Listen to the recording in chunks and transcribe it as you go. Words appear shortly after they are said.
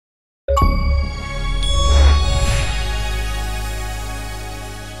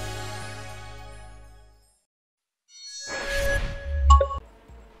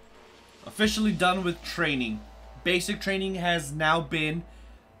officially done with training. Basic training has now been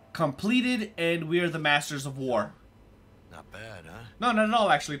completed, and we are the masters of war. Not bad, huh? No, not at all,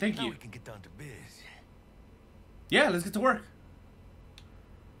 actually. Thank Now you. we can get down to biz. Yeah, let's get to work.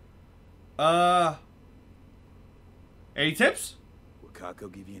 Any tips? Will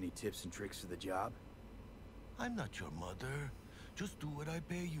Kako give you any tips and tricks for the job? I'm not your mother. Just do what I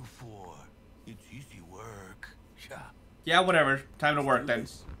pay you for. It's easy work. Yeah. Yeah, whatever. Time to work then.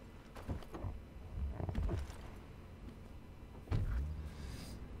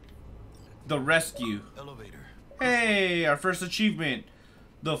 The rescue. Elevator. Hey, our first achievement.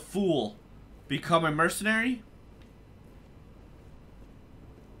 The Fool. Become a mercenary?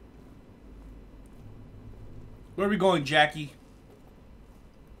 Where are we going, Jackie?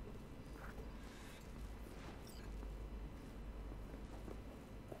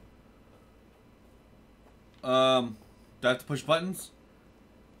 Do I have to push buttons?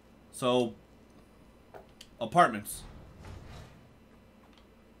 So, apartments.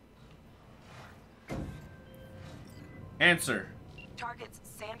 Answer. Target's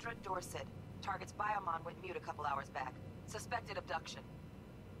Sandra Dorset. Target's biomon went mute a couple hours back. Suspected abduction.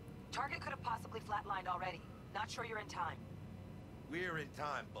 Target could have possibly flatlined already. Not sure you're in time. We're in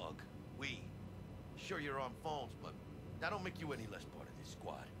time, Bug. We. Sure you're on phones, but that don't make you any less part of this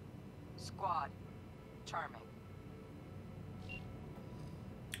squad. Squad. Charming.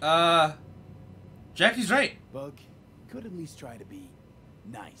 Jackie's right. Bug, could at least try to be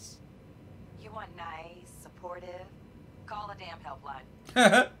nice. You want nice, supportive? Call a damn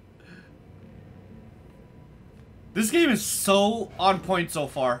helpline. This game is so on point so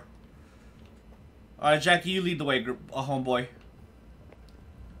far. Alright, Jackie, you lead the way, homeboy.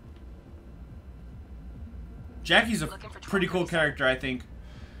 Jackie's a pretty cool character, I think.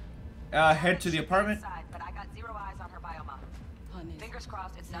 Head to the apartment. Inside, but I got zero eyes on her biomon. Fingers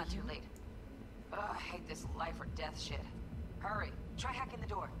crossed it's not too late. Ugh, I hate this life or death shit. Hurry, try hacking the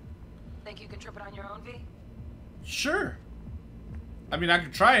door. Think you can trip it on your own, V? Sure. I mean, I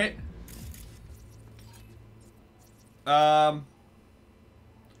could try it.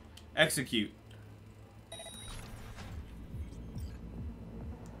 Execute.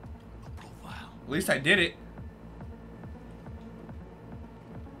 At least I did it.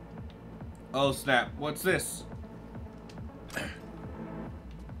 Oh snap, what's this?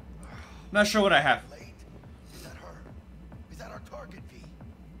 Not sure what I have. Is that her? Is that our target, V?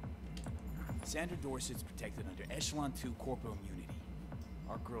 Sandra Dorset's protected under Echelon 2 Corpo Immunity.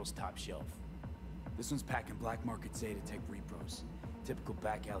 Our girl's top shelf. This one's packing black market Zeta Tech repros. Typical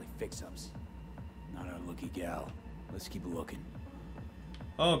back alley fix-ups. Not our lucky gal. Let's keep looking.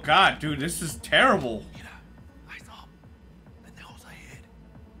 Oh god, dude, this is terrible. Mira, eyes up. Pendejos ahead.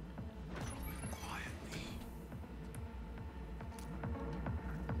 Quiet, V.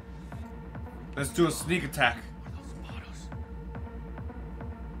 Let's do a sneak attack. They'll spot us.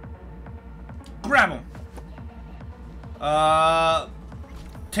 Grab him.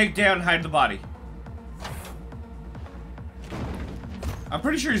 Take down, hide the body. I'm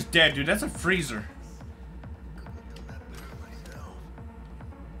pretty sure he's dead, dude. That's a freezer.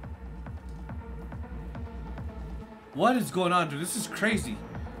 What is going on, dude? This is crazy.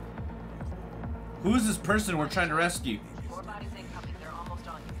 Who is this person we're trying to rescue? More bodies incoming. They're almost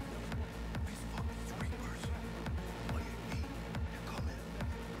on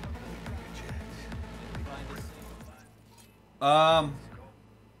you.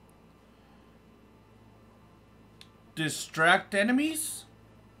 Distract enemies?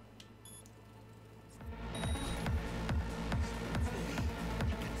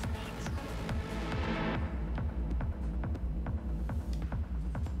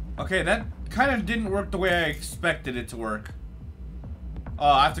 Okay, that kind of didn't work the way I expected it to work. Oh,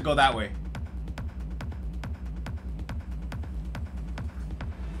 I have to go that way.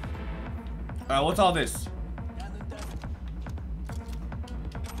 Alright, what's all this?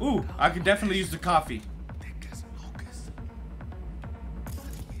 Ooh, I could definitely use the coffee.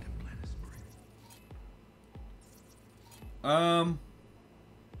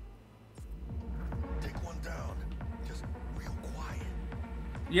 Take one down. Just real quiet.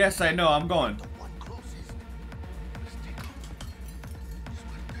 Yes, I know, I'm going. The one closest. Let's take him. Just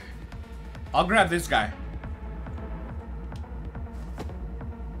right there. I'll grab this guy.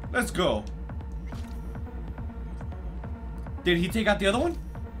 Let's go. Did he take out the other one?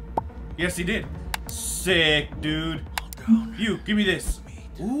 Yes, he did. Sick, dude. You, give me this.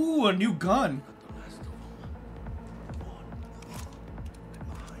 Ooh, a new gun.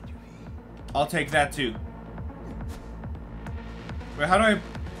 I'll take that too. Wait, how do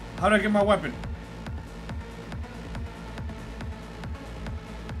I get my weapon?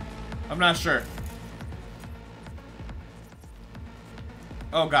 I'm not sure.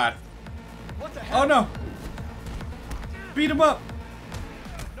 Oh god. What the hell? Oh no. Beat him up.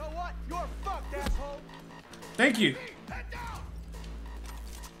 You know what? You're fucked, asshole. Thank you.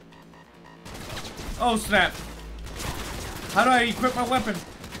 Oh snap. How do I equip my weapon?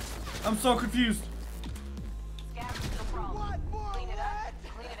 I'm so confused.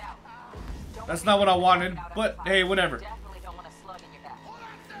 That's not what I wanted, but hey, whatever.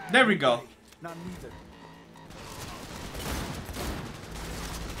 There we go. Not neither.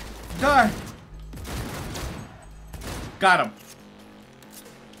 Die. Got him.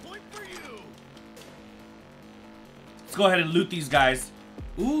 Let's go ahead and loot these guys.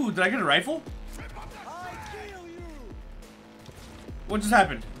 Ooh, did I get a rifle? What just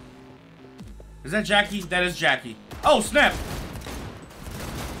happened? Is that Jackie? That is Jackie. Oh, snap!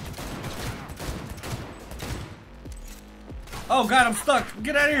 Oh god, I'm stuck.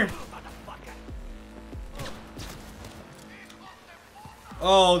 Get out of here.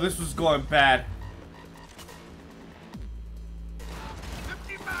 Oh, this was going bad.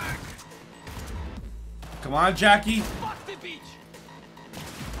 Come on, Jackie.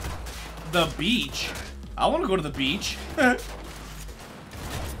 The beach? I want to go to the beach.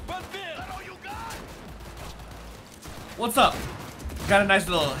 What's up? Got a nice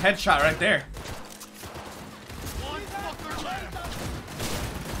little headshot right there.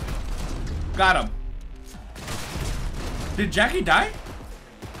 Got him. Did Jackie die?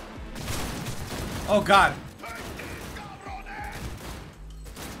 Oh god.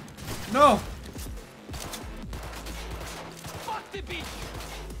 No.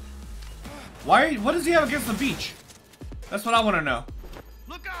 Why? What does he have against the beach? That's what I want to know.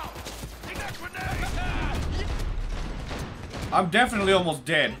 Look out! Take that grenade! I'm definitely almost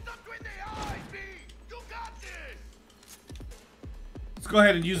dead. Let's go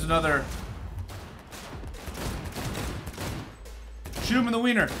ahead and use another. Shoot him in the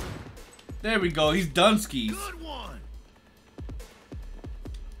wiener. There we go. He's done skis. Good one.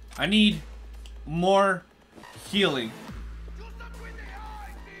 I need more healing.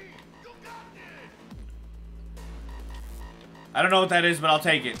 I don't know what that is, but I'll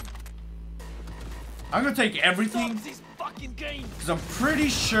take it. I'm gonna take everything because I'm pretty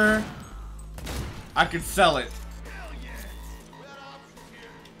sure I can sell it.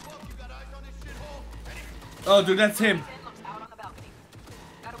 Oh, dude, that's him.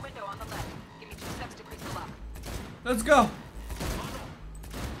 Let's go.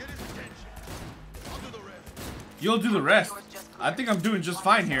 You'll do the rest. I think I'm doing just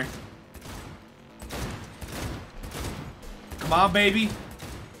fine here. Come on, baby.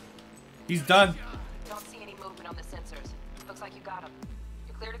 He's done. Don't see any movement on the sensors. Looks like you got him.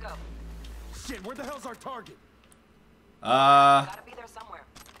 You're clear to go. Shit, where the hell's our target? Gotta be there somewhere.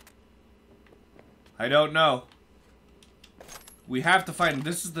 I don't know. We have to find him.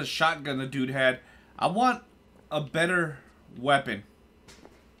 This is the shotgun the dude had. I want a better weapon.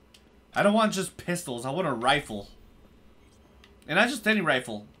 I don't want just pistols. I want a rifle. And not just any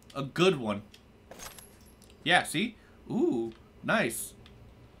rifle. A good one. Yeah, see? Ooh, nice.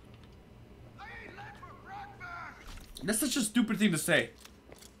 That's such a stupid thing to say.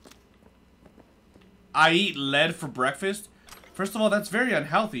 I eat lead for breakfast? First of all, that's very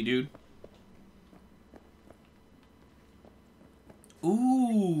unhealthy, dude.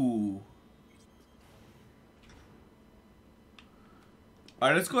 Ooh.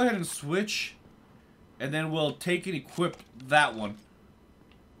 Alright, let's go ahead and switch. And then we'll take and equip that one.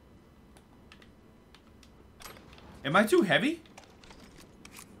 Am I too heavy?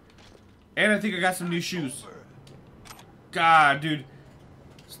 And I think I got some new shoes. God, dude.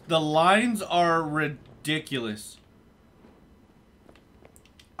 The lines are ridiculous.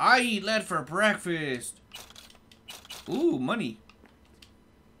 I eat lead for breakfast. Ooh, money.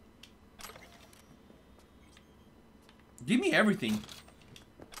 Give me everything.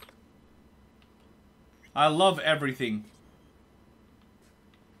 I love everything.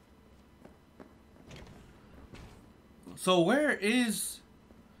 So where is...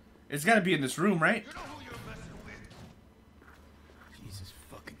 It's gotta be in this room, right? Jesus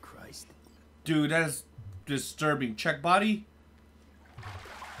fucking Christ. Dude, that is disturbing. Check body.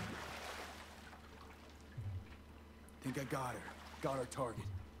 Think I got her. Got our target.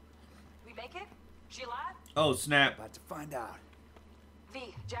 We make it? She alive? Oh, snap. About to find out.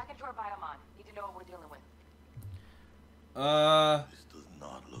 V, jack into her biomon. Need to know what we're dealing with. This does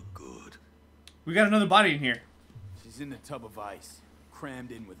not look good. We got another body in here. She's in the tub of ice,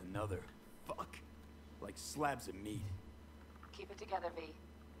 crammed in with another. Fuck. Like slabs of meat. Keep it together, V.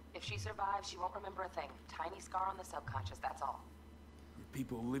 If she survives, she won't remember a thing. Tiny scar on the subconscious, that's all.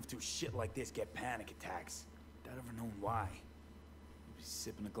 People who live through shit like this get panic attacks. Without ever knowing why. You'd be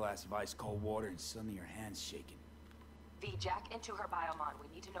sipping a glass of ice cold water and suddenly your hand's shaking. V, jack into her biomon. We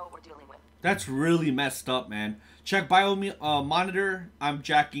need to know what we're dealing with. That's really messed up, man. Check bio monitor. I'm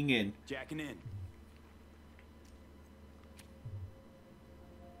jacking in. Jacking in.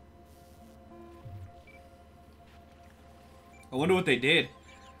 I wonder what they did.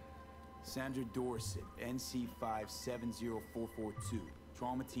 Sandra Dorset, NC570442.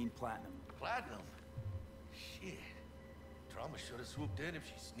 Traumatine Platinum. Platinum? Shit. Trauma should have swooped in if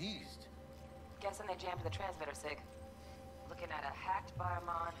she sneezed. Guessing they jammed the transmitter, Sig. Looking at a hacked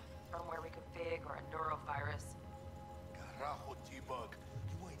biomon, firmware reconfig, or a neurovirus. Carajo, T-Bug.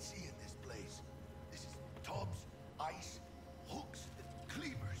 You ain't seeing this place. This is tubs, ice, hooks, and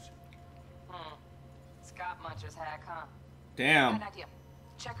cleavers. Scott Muncher's hack, huh? Damn. Got an idea.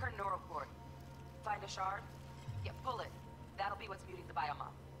 Check her neural cord. Find a shard? Yeah, pull it. That'll be what's muting the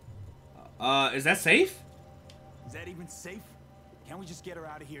biomon. Is that safe? Is that even safe? Can't we just get her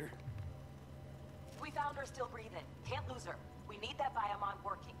out of here? We found her still breathing. Can't lose her. We need that biomon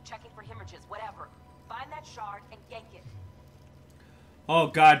working, checking for hemorrhages, whatever. Find that shard and yank it. Oh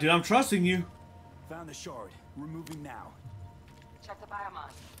god, dude, I'm trusting you. Found the shard. We're moving now. Check the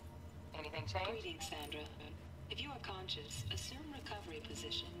biomon. Anything change? Greetings, Sandra. If you are conscious, assume recovery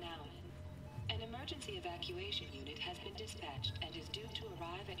position now. An emergency evacuation unit has been dispatched and is due to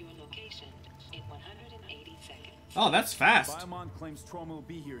arrive at your location in 180 seconds. Oh, that's fast. Biomon claims trauma will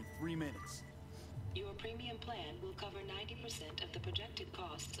be here in 3 minutes. Your premium plan will cover 90% of the projected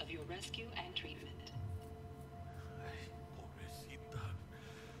costs of your rescue and treatment.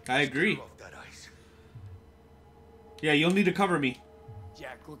 I agree. Get her off that ice. Yeah, you'll need to cover me.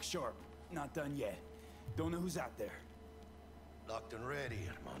 Jack, look sharp. Not done yet. Don't know who's out there. Locked and ready,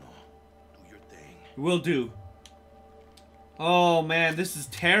 hermano. Do your thing. Will do. Oh man, this is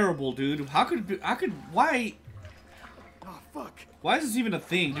terrible, dude. Why Oh, fuck. is this even a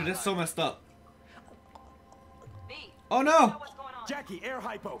thing, dude? That's so messed up. V, Oh you know no! what's going on? Jackie, air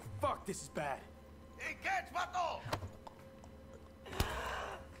hypo. Fuck, this is bad. Hey, catch, vato!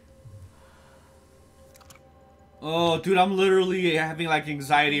 Oh, dude, I'm literally having like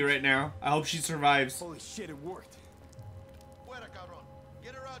anxiety right now. I hope she survives. Holy shit, it worked. Fuera, cabrón.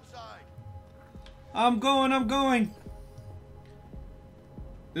 Get her outside. I'm going.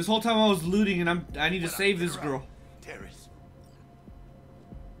 This whole time I was looting, and I need to save this girl. Terrace.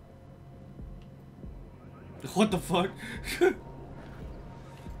 What the fuck?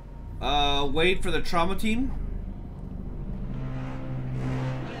 Wait for the trauma team.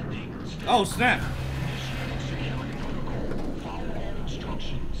 Oh snap!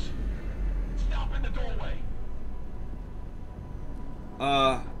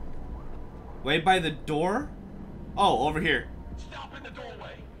 Wait by the door? Oh, over here. Stop in the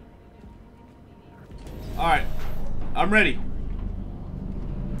doorway. Alright. I'm ready.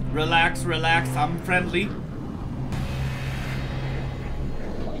 Relax, I'm friendly.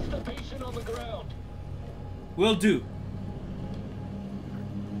 Place the patient on the ground. Will do.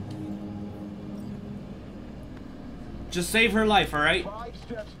 Just save her life, alright? 5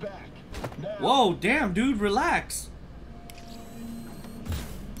 steps back. Now. Whoa, damn, dude, relax.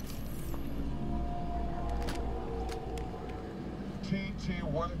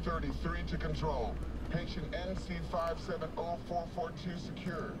 TT-133 to control. Patient NC570442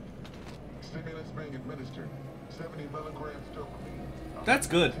 secured. Stimulants being administered. 70 milligrams dopamine. That's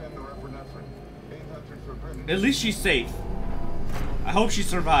good. 10 norepinephrine. 800 for Brennan. At least she's safe. I hope she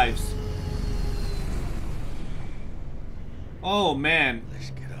survives. Oh, man.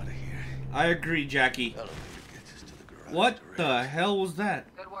 Let's get out of here. I agree, Jackie. Elevator gets us to the garage. What direct. the hell was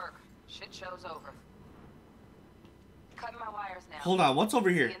that? Good work. Shit show's over. Cutting my wires now. Hold on, what's over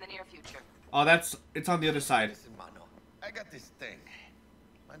See here? you in the near future. Oh, it's on the other side. Listen, mano. I got this thing.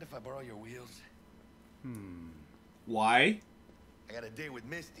 Mind if I borrow your wheels? Why? I got a date with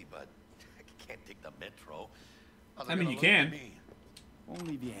Misty, but I can't take the metro. How's it I mean, gonna you look can. to me? Won't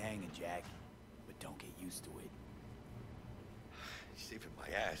leave you hanging, Jack. But don't get used to it. You're saving my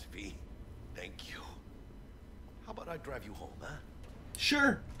ass, V. Thank you. How about I drive you home, huh?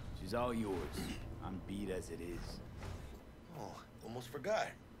 Sure. She's all yours. I'm beat as it is. Oh, almost forgot.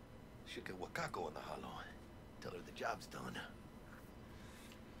 Should get Wakako in the hollow. Tell her the job's done.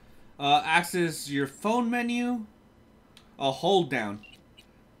 Access your phone menu. Hold down.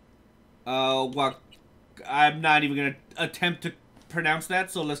 Well, I'm not even gonna attempt to pronounce that,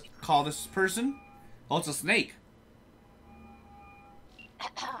 so let's call this person. Oh, it's a snake.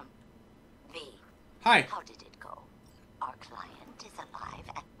 V, Hi. how did it go? Our client is alive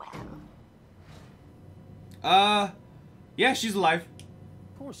and well. Yeah, she's alive.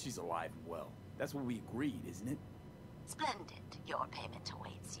 course she's alive and well. That's what we agreed, isn't it? Splendid. Your payment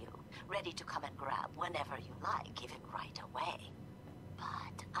awaits you, ready to come and grab whenever you like, even right away.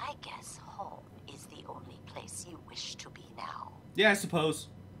 But I guess home is the only place you wish to be now. Yeah, I suppose.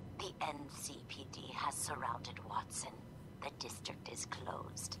 The NCPD has surrounded Watson. The district is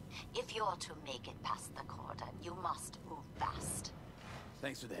closed. If you're to make it past the cordon, you must move fast.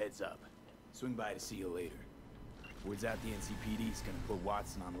 Thanks for the heads up. Swing by to see you later. Word's out the NCPD is gonna put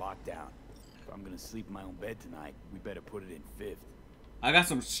Watson on lockdown. If I'm gonna sleep in my own bed tonight, we better put it in 5th. I got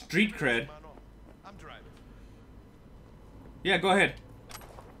some street cred. I'm driving. Yeah, go ahead.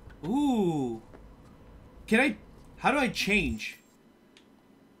 Ooh. How do I change?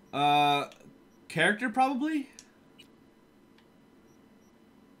 Character probably?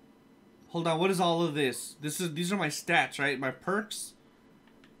 Hold on, what is all of this? These are my stats, right? My perks?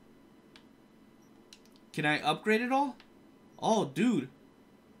 Can I upgrade it all? Oh, dude.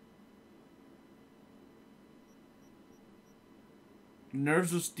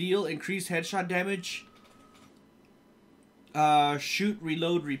 Nerves of steel, increase headshot damage. Shoot,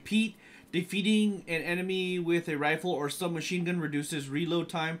 reload, repeat. Defeating an enemy with a rifle or submachine gun reduces reload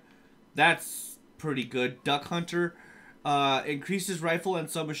time. That's pretty good. Duck Hunter. Increases rifle and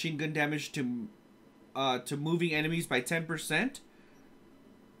submachine gun damage to moving enemies by 10%.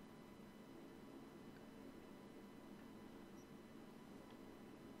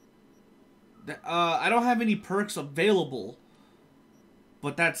 I don't have any perks available,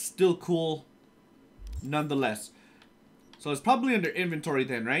 but that's still cool nonetheless. So it's probably under inventory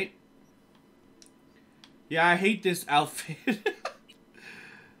then, right? Yeah, I hate this outfit.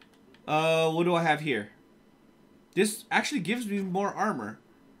 What do I have here? This actually gives me more armor.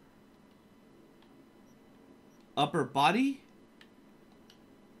 Upper body?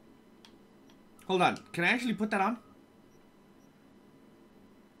 Hold on. Can I actually put that on?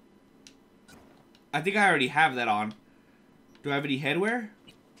 I think I already have that on. Do I have any headwear?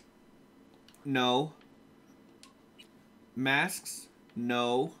 No. Masks?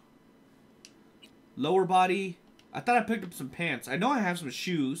 No. Lower body? I thought I picked up some pants. I know I have some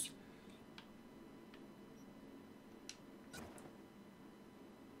shoes.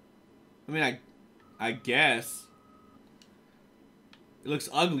 I mean, I guess. It looks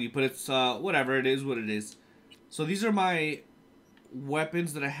ugly, but it's, whatever. It is what it is. So these are my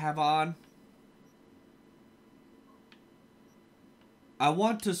weapons that I have on. I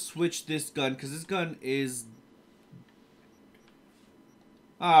want to switch this gun, because this gun is...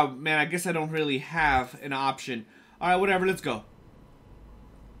 Oh, man, I guess I don't really have an option. Alright, whatever, let's go.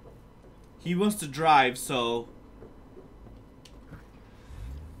 He wants to drive, so...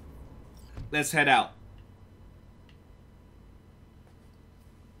 Let's head out.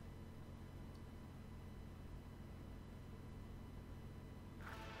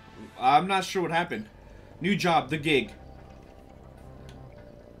 I'm not sure what happened. New job, the gig.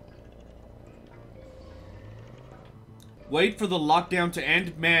 Wait for the lockdown to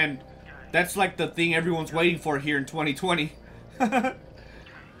end? Man, that's like the thing everyone's waiting for here in 2020.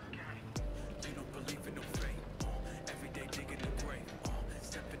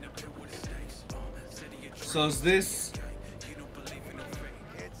 So is this...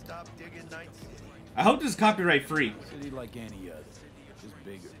 I hope this is copyright free. City like any other, just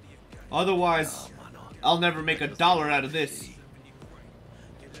bigger. Otherwise, I'll never make $1 out of this.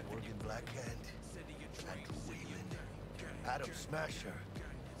 Adam Smasher.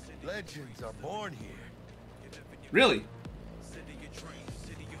 Legends are born here. Really?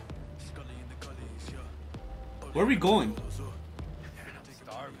 Where are we going?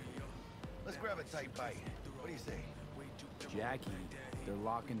 Starving. Let's grab a tight bite. What do you say? Jackie, they're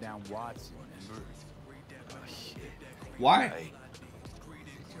locking down Watson and Bruce. Oh, shit. Why? Hey.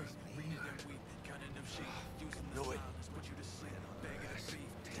 Knew it.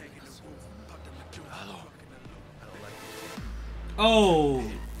 Oh.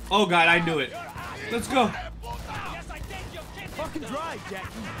 Oh god, I knew it. Let's go. Fucking drive, Jackie.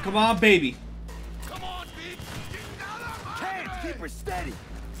 Come on, baby. Come on, bitch. Hands, keep her steady.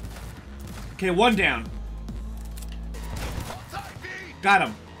 Okay, one down. Got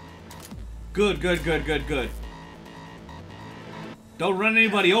him. Good, good, good, good, good. Don't run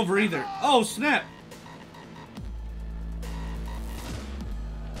anybody over either. Oh, snap.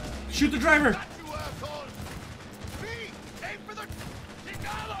 Shoot the driver.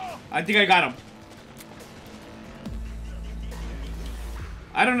 I think I got him.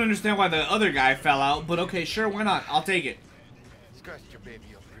 I don't understand why the other guy fell out, but okay, sure, why not? I'll take it. Scratched your baby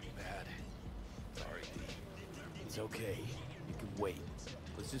up pretty bad. Sorry. It's okay. You can wait.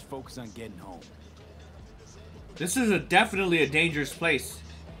 Let's just focus on getting home. This is definitely a dangerous place.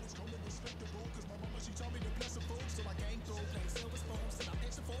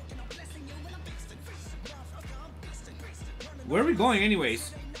 Where are we going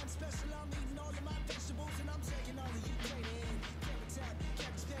anyways?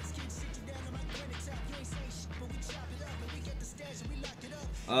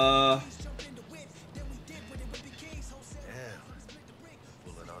 Pulling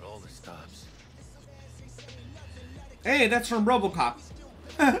out all the stops. Hey, that's from RoboCop.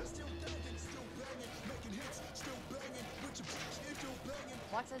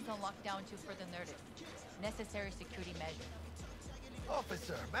 Watson's on lockdown to further notice. Necessary security measure.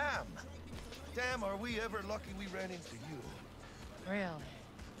 Officer, ma'am. Damn, are we ever lucky we ran into you. Really?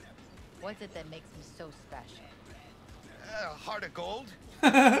 What's it that makes me so special? Heart of gold?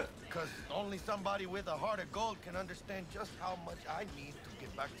 Because only somebody with a heart of gold can understand just how much I need to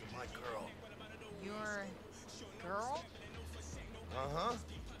get back to my girl. Your girl? Uh-huh.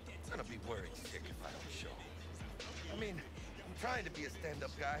 I'm gonna be worried sick if I don't show. I mean, I'm trying to be a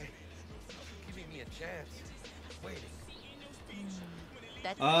stand-up guy. Giving me a chance. Waiting.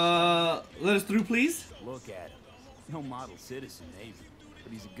 Let us through, please. Look at him. No model citizen, maybe,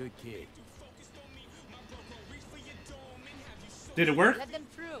 but he's a good kid. Did it work? Let them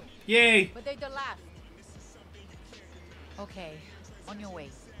through. Yay! But they're the last. Okay, on your way.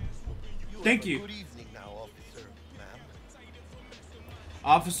 Thank have you. A good evening now, officer, ma'am.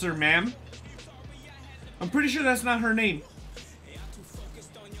 Officer, ma'am. I'm pretty sure that's not her name.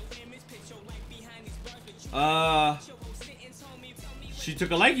 She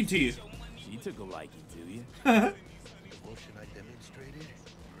took a liking to you. She took a liking to you. The emotion I demonstrated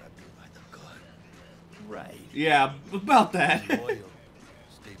grabbed her by the gut. Right. Yeah, about that. Loyal,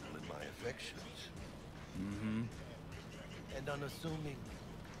 stable in my affections. Mm-hmm. And unassuming.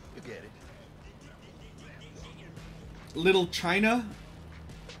 You get it. Little China.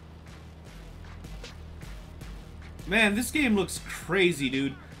 Man, this game looks crazy,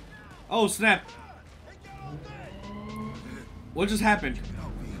 dude. Oh, snap. What just happened?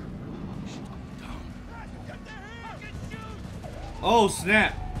 Oh,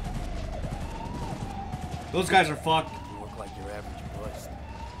 snap. Those guys are fucked. You look like your average bust.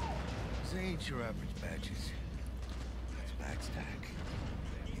 This ain't your average badges. It's Backstack.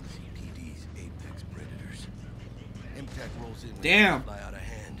 NCPD's apex predators. MTAC rolls in when Damn. they fly out of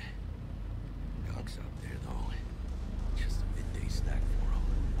hand. Conk's out there, though. Just a midday snack for them.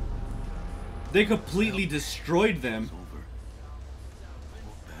 They completely destroyed them. It's over.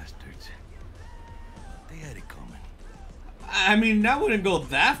 Poor bastards. They had it coming. I mean, that wouldn't go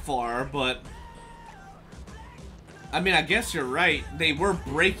that far, but... I mean, I guess you're right. They were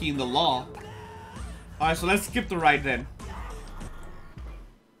breaking the law. Alright, so let's skip the ride then.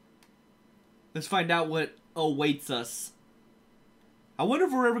 Let's find out what awaits us. I wonder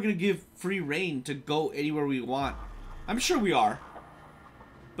if we're ever going to give free reign to go anywhere we want. I'm sure we are.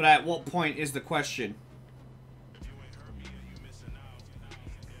 But at what point is the question?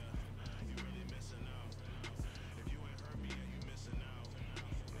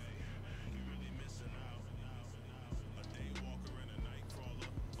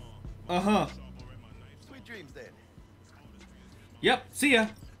 Uh-huh. Sweet dreams, then. Yep, see ya.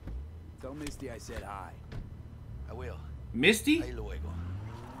 Tell Misty I said hi. I will. Misty? Ahí luego.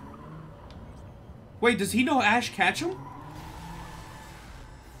 Wait, does he know Ash Ketchum?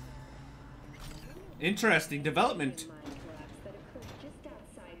 Interesting development.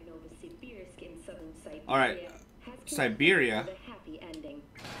 Alright, Siberia.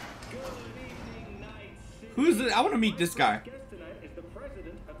 Who's it? I want to meet this guy.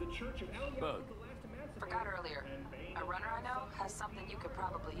 Bug. Forgot earlier. A runner I know has something you could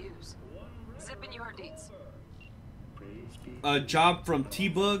probably use. Zip in your deeds. A job from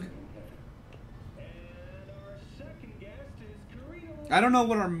T-Bug. I don't know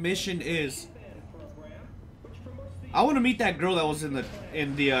what our mission is. I want to meet that girl that was in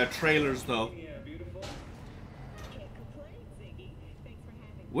the trailers though.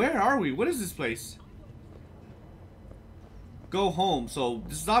 Where are we? What is this place? Go home. So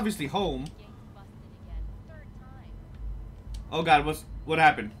this is obviously home. Oh god, what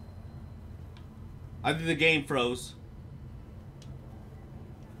happened? I think the game froze.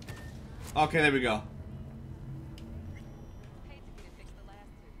 Okay, there we go.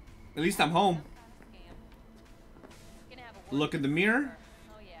 At least I'm home. Look in the mirror.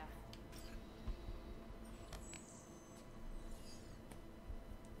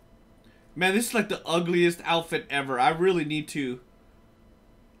 Man, this is like the ugliest outfit ever. I really need to...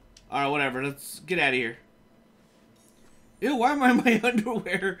 Alright, whatever. Let's get out of here. Ew, why am I in my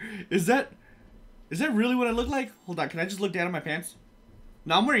underwear? Is that really what I look like? Hold on, can I just look down at my pants?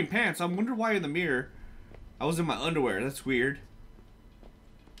 No, I'm wearing pants. I wonder why in the mirror I was in my underwear. That's weird.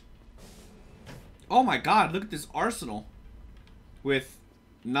 Oh my god, look at this arsenal. with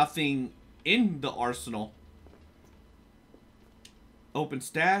nothing in the arsenal. Open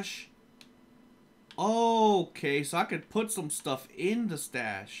stash. Okay, so I could put some stuff in the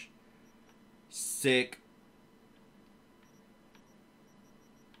stash. Sick.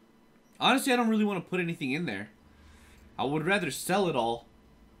 Honestly, I don't really want to put anything in there. I would rather sell it all,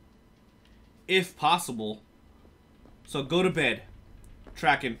 if possible. So go to bed.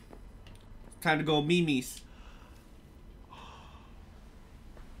 Tracking. Time to go Mimi's.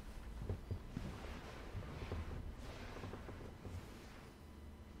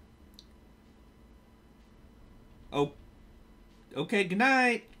 Oh. Okay, good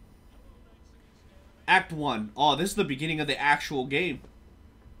night. Act 1. Oh, this is the beginning of the actual game.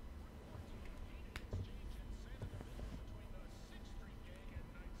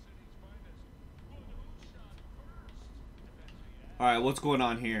 Alright, what's going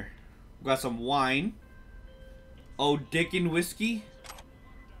on here? We got some wine. Oh, dick and whiskey.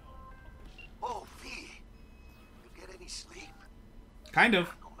 Oh, V. You get any sleep? Kind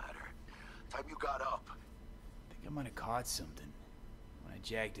of. No matter. Time you got up. I think I might have caught something when I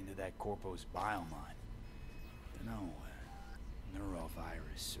jagged into that Corpo's biomine. Dunno,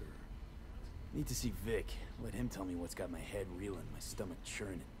 neurovirus or... Need to see Vic. Let him tell me what's got my head reeling, my stomach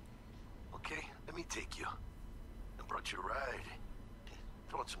churning. Okay, let me take you. I brought you a ride.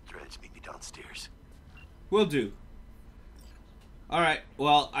 Throw on some threads, meet me downstairs. Will do. Alright,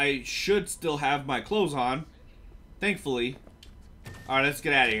 well, I should still have my clothes on. Thankfully. Alright, let's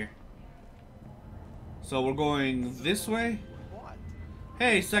get out of here. So we're going this way?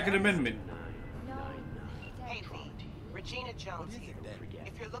 Hey, Second Amendment. Hey, V. Regina Jones here.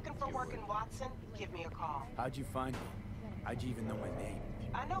 If you're looking for work in Watson, give me a call. How'd you find me? How'd you even know my name?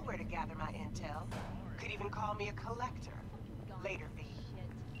 I know where to gather my intel. Could even call me a collector. Later, V.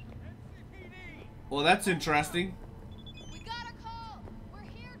 Well, that's interesting. We got a call. We're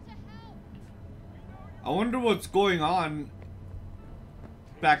here to help. I wonder what's going on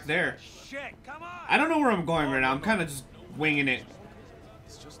back there. Shit, come on! I don't know where I'm going right now. I'm kind of just winging it.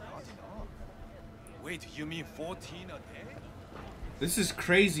 It's just not enough. Wait, you mean 14 a day? This is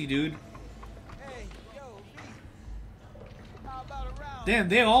crazy, dude. Hey, yo, V. How about a round? Damn,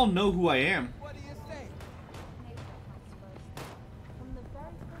 they all know who I am. What do you say?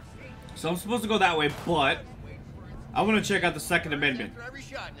 So I'm supposed to go that way, but I want to check out the Second Amendment. After every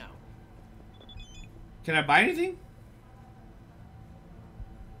shot now. Can I buy anything?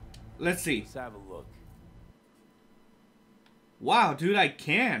 Let's see. Let's have a look. Wow, dude, I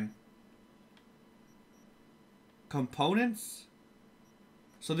can. Components?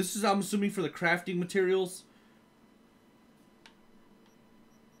 So this is, I'm assuming, for the crafting materials.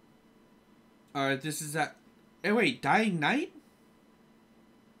 Alright, this is that. Hey, wait, Dying Night?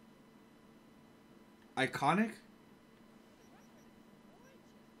 Iconic?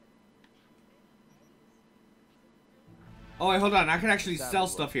 Oh, wait, hold on. I can actually sell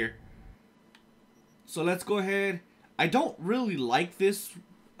stuff here. So let's go ahead. I don't really like this.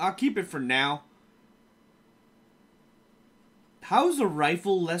 I'll keep it for now. How is a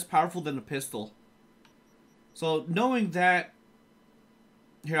rifle less powerful than a pistol? So knowing that...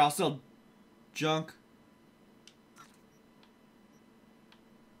 Here, I'll sell junk.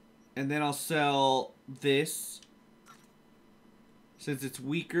 And then I'll sell this. Since it's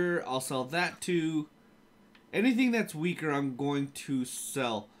weaker, I'll sell that too. Anything that's weaker, I'm going to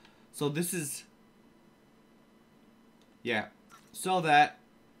sell. So this is... Yeah. Sell that.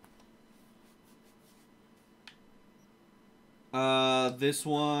 This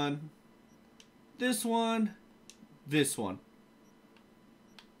one. This one. This one.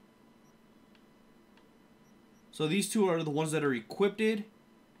 So these two are the ones that are equipped.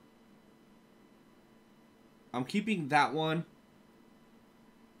 I'm keeping that one.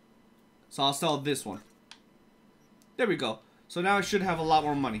 So I'll sell this one. There we go. So now I should have a lot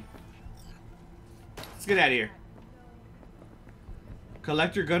more money. Let's get out of here.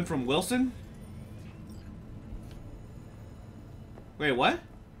 Collector gun from Wilson? Wait, what?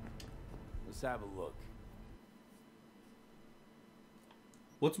 Let's have a look.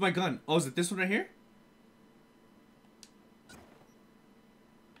 What's my gun? Oh, is it this one right here?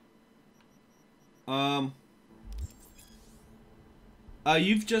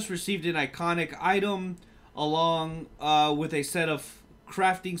 You've just received an iconic item along with a set of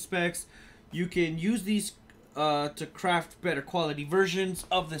crafting specs. You can use these to craft better quality versions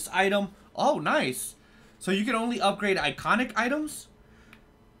of this item. Oh, nice. So you can only upgrade iconic items?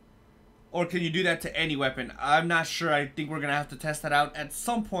 Or can you do that to any weapon? I'm not sure. I think we're going to have to test that out at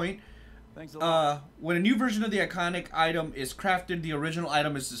some point. Thanks a lot. When a new version of the iconic item is crafted, the original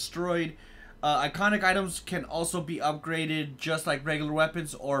item is destroyed. Iconic items can also be upgraded just like regular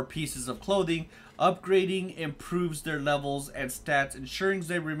weapons or pieces of clothing. Upgrading improves their levels and stats, ensuring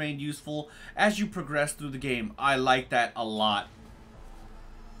they remain useful as you progress through the game. I like that a lot.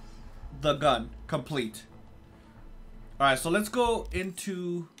 The gun, complete. Alright, so let's go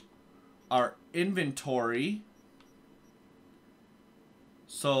into our inventory.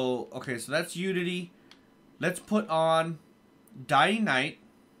 So, okay, so that's Unity. Let's put on Dying Night.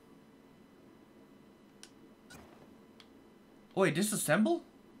 Oh, wait, disassemble?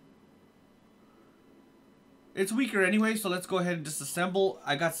 It's weaker anyway, so let's go ahead and disassemble.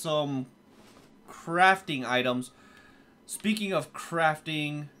 I got some crafting items. Speaking of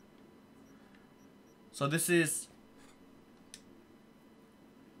crafting, so this is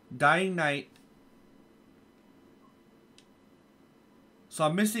Dying Night. So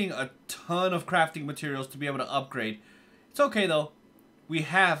I'm missing a ton of crafting materials to be able to upgrade. It's okay though. We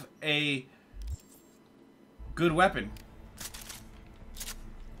have a good weapon.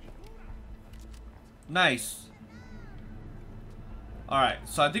 Nice. Alright,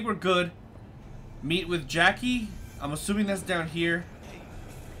 so I think we're good. Meet with Jackie. I'm assuming that's down here.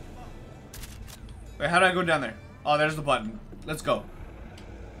 Wait, how do I go down there? Oh, there's the button. Let's go.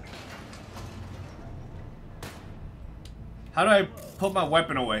 How do I put my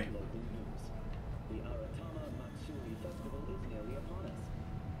weapon away?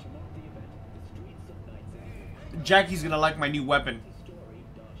 Jackie's gonna like my new weapon.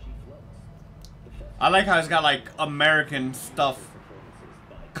 I like how it's got like American stuff,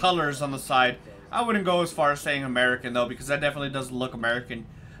 colors on the side. I wouldn't go as far as saying American though, because that definitely doesn't look American.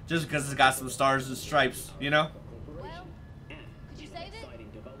 Just because it's got some stars and stripes, you know? Well, could you say this?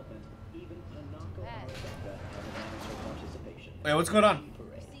 Wait, what's going on?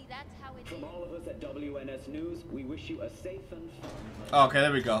 See, that's how it From is. all of us at WNS News, we wish you a safe and fun. Oh, okay,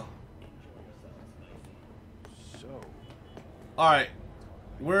 there we go. So, Alright,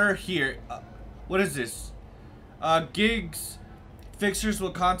 we're here. What is this? Gigs. Fixers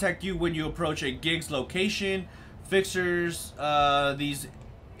will contact you when you approach a Gigs location. Fixers, these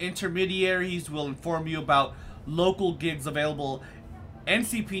intermediaries will inform you about local gigs available.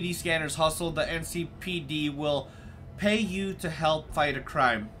 NCPD scanners hustle. The NCPD will pay you to help fight a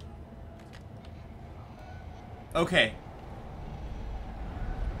crime. Okay.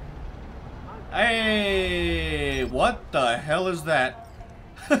 Hey, what the hell is that?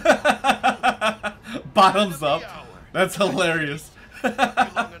 Bottoms up. That's hilarious. Long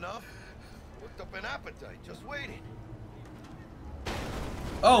enough. Worked up an appetite, just waiting.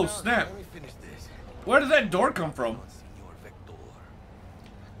 Oh, snap. Let me finish this. Where did that door come from? Senor Vector.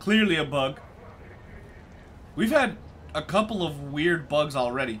 Clearly a bug. We've had a couple of weird bugs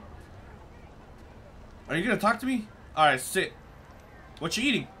already. Are you gonna talk to me? Alright, sit. What you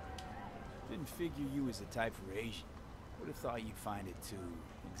eating? didn't figure you was the type for Asian. Would have thought you'd find it too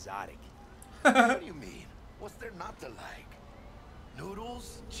exotic. What do you mean? What's there not to like?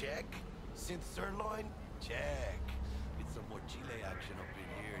 Noodles? Check. Synth sirloin? Check. Get some more Chile action up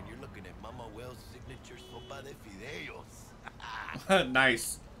in here, and you're looking at Mama Wells' signature sopa de fideos.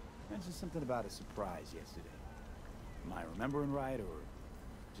 Nice. Mentioned something about a surprise yesterday. Am I remembering right, or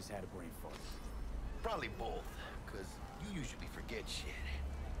just had a brain fart? Probably both, because you usually forget shit.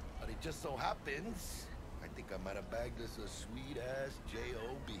 But it just so happens, I think I might have bagged us a sweet-ass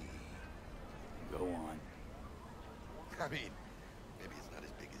J.O.B. Go on. I mean, maybe it's not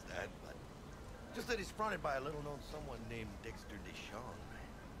as big as that, but just that it's fronted by a little-known someone named Dexter Deshawn.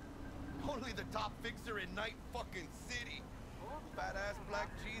 Only the top fixer in Night fucking City. Fat-ass black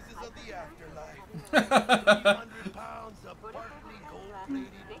Jesus of the afterlife. 300 pounds of partly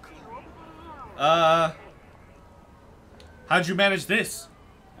gold-plated cool. How'd you manage this?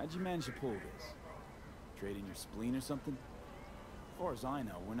 How'd you manage to pull this? Trading your spleen or something? As far as I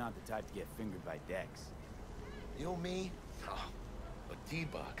know, we're not the type to get fingered by Dex. You, me? Oh, but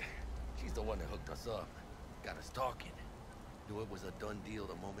T-Bug, she's the one that hooked us up. Got us talking. Knew it was a done deal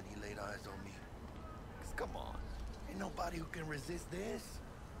the moment he laid eyes on me. 'Cause come on, ain't nobody who can resist this.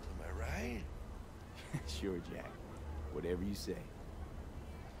 Am I right? Sure, Jack. Whatever you say.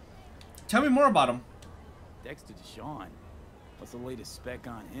 Tell me more about him. Dexter Deshawn. What's the latest spec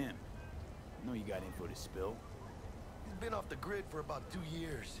on him? I know you got info to spill. He's been off the grid for about 2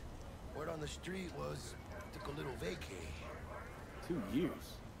 years. Word on the street was took a little vacay. 2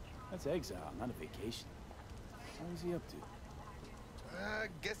 years? That's exile, not a vacation. What was he up to?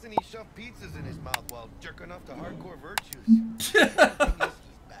 Guessing he shoved pizzas in his mouth while jerking off to hardcore virtues. He's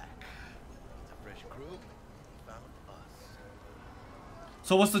back. It's a fresh crew. He found us.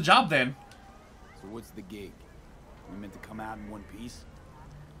 So what's the job then? So what's the gig? We meant to come out in one piece?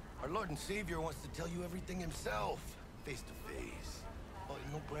 Our Lord and Savior wants to tell you everything himself, face to face. Oh,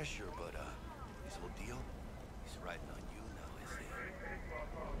 no pressure, but this whole deal, he's riding on you now, is he?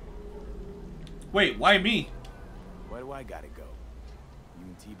 Wait, why me? Where do I gotta go? You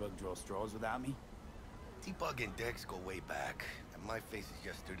and T-Bug draw straws without me? T-Bug and Dex go way back, and my face is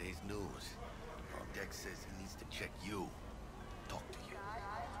yesterday's news. Now Dex says he needs to check you, talk to you.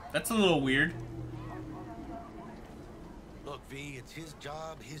 That's a little weird. Look, V, it's his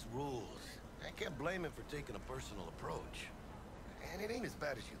job, his rules. I can't blame him for taking a personal approach. And it ain't as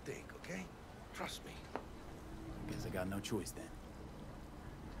bad as you think, okay? Trust me. Guess I got no choice then.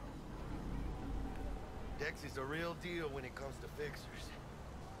 Dex is a real deal when it comes to fixers.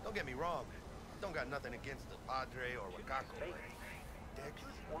 Don't get me wrong. Don't got nothing against the Padre or Wakako. Dex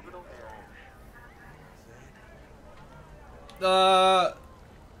is orbital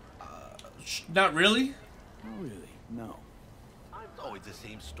Not really. Not really, no. It's always the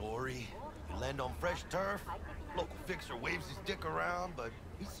same story. You land on fresh turf, local fixer waves his dick around, but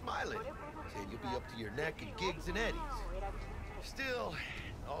he's smiling, saying you'll be up to your neck in gigs and eddies. Still,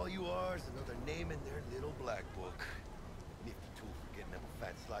 all you are is another name in their little black book. Nifty tool for getting them a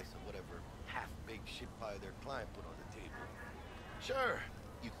fat slice of whatever half-baked shit pie their client put on the table. Sure,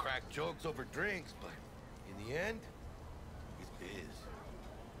 you crack jokes over drinks, but in the end, it's biz.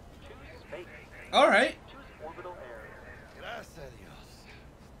 All right. Gracias a Dios.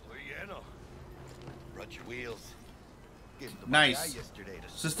 Estoy lleno. Brought your wheels. Gave them to my Nice. guy yesterday to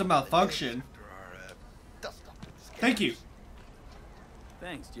System sort all the malfunction. eggs after our, dust up with the Thank you.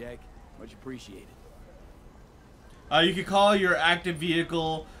 Thanks, Jack. Much appreciated. You can call your active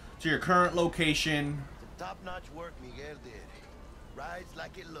vehicle to your current location. Some top-notch work Miguel did. Rides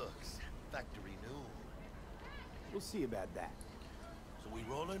like it looks. Factory new. We'll see about that. So we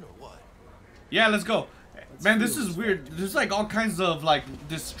rolling or what? Yeah, let's go. Man, this is weird. There's like all kinds of like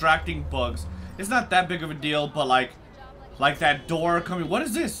distracting bugs. It's not that big of a deal, but like that door coming. What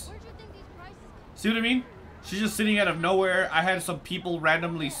is this? See what I mean? She's just sitting out of nowhere. I had some people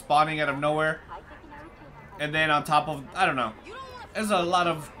randomly spawning out of nowhere. And then on top of, I don't know. There's a lot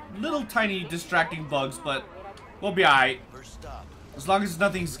of little tiny distracting bugs, but we'll be alright. First stop. As long as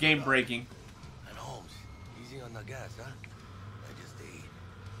nothing's game breaking. And Holmes, easy on the gas, huh? I just ate.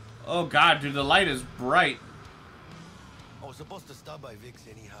 Oh god, dude, the light is bright. I was supposed to stop by Vic's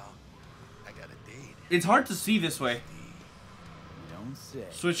anyhow. I got a date. It's hard to see this way. You don't say.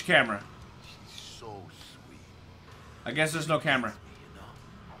 Switch camera. She's so sweet. I guess there's no camera. You know?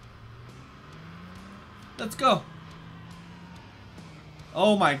 Let's go.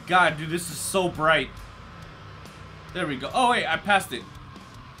 Oh my god, dude, this is so bright. There we go. Oh wait, I passed it.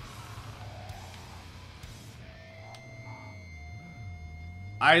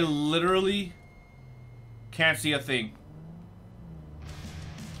 I literally can't see a thing.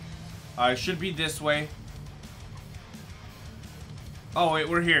 I should be this way. Oh wait,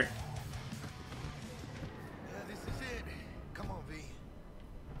 we're here. Yeah, this is it. Come on, V.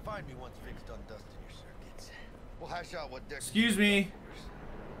 Find me once Vic's done dusting your circuits. We'll hash out what Dex. Excuse me.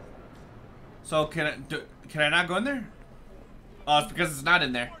 So can I not go in there? Oh, it's because it's not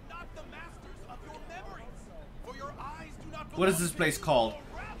in there. What is this place called?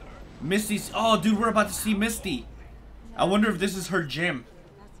 Misty's. Oh, dude, we're about to see Misty. I wonder if this is her gym.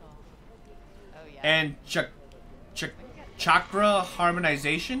 And chakra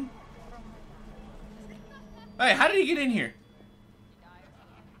harmonization. Hey, how did he get in here?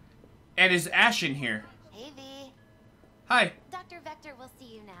 And is Ash in here? Hey, V. Hi. Dr. Vector will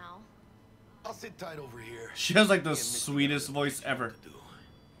see you now. I'll sit tight over here. She has like the sweetest voice ever.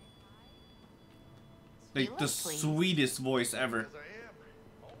 Like the sweetest voice ever.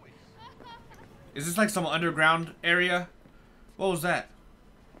 Is this like some underground area? What was that?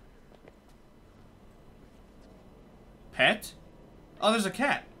 Pet? Oh, there's a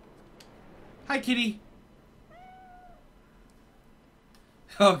cat. Hi, kitty.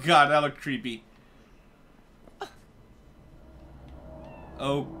 Oh god, that looked creepy.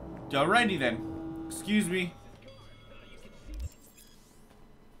 Oh, alrighty then. Excuse me.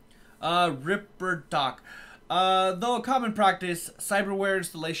 Ripper Doc. Though a common practice, cyberware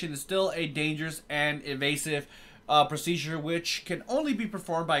installation is still a dangerous and invasive procedure which can only be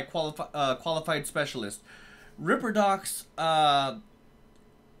performed by a qualified specialist. Ripper Docs. There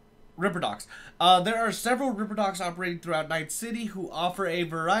are several Ripper Docs operating throughout Night City who offer a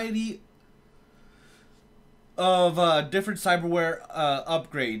variety of different cyberware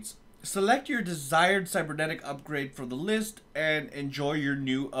upgrades. Select your desired cybernetic upgrade from the list and enjoy your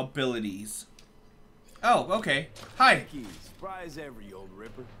new abilities. Oh, okay. Hi. Surprise every old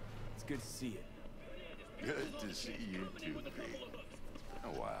Ripper. It's good to see you. Good to see you too, Pete.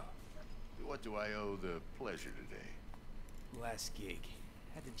 Oh, wow. what do I owe the pleasure today? Last gig.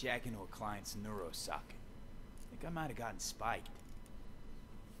 Had to jack into a client's neuro socket. Think I might have gotten spiked.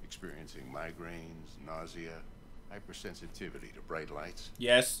 Experiencing migraines, nausea, hypersensitivity to bright lights?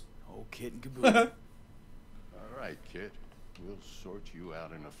 Yes. Whole kit and caboodle. All right, kid. We'll sort you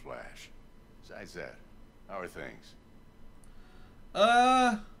out in a flash. Besides that, how are things?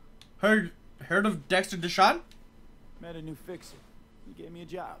 Heard of Dexter Deshawn? Met a new fixer. He gave me a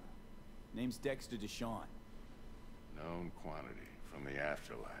job. Name's Dexter Deshawn. Known quantity from the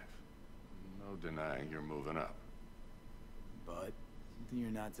afterlife. No denying you're moving up. But something you're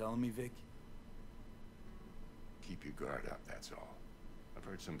not telling me, Vic? Keep your guard up, that's all. I've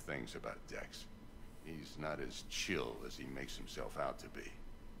heard some things about Dex. He's not as chill as he makes himself out to be.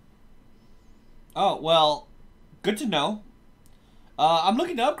 Oh, well, good to know. I'm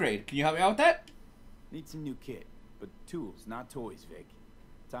looking to upgrade. Can you help me out with that? Need some new kit, but tools, not toys, Vic.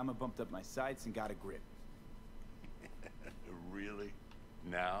 Time I bumped up my sights and got a grip. Really?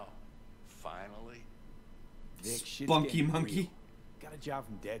 Now? Finally? Vic, shit's Spunky getting monkey. real. Got a job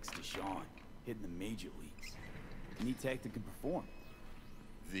from Dex Deshawn, hitting the major leagues. Need tech that can perform.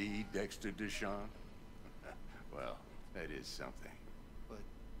 The Dexter Deshawn? Well, that is something. But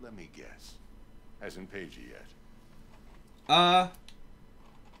let me guess. Hasn't paid you yet.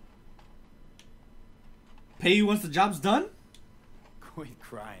 Pay you once the job's done? Quit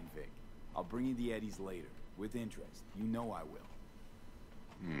crying, Vic. I'll bring you the eddies later, with interest. You know I will.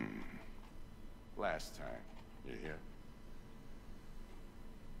 Last time. You hear?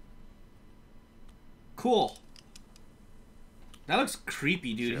 Cool. That looks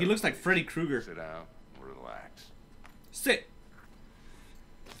creepy, dude. He looks like Freddy Krueger. Sit down, relax. Sit.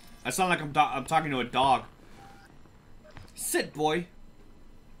 I sound like I'm talking to a dog. Sit, boy.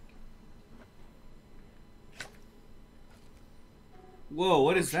 Whoa,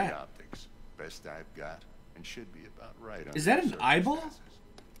 what is that? Optics. Best I've got, and should be about right. Is that an eyeball?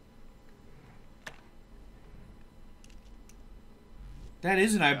 That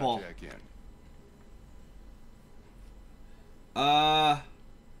is an eyeball. Check in.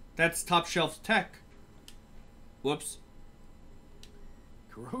 That's top shelf tech. Whoops.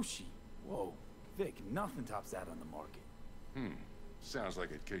 Kuroshi? Whoa. Vic, nothing tops that on the market. Sounds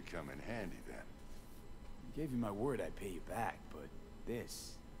like it could come in handy then. I gave you my word I'd pay you back, but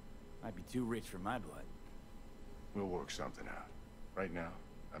this might be too rich for my blood. We'll work something out. Right now,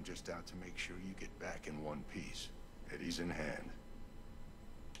 I'm just out to make sure you get back in one piece. Eddie's in hand.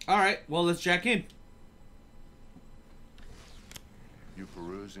 Alright, well, let's jack in. You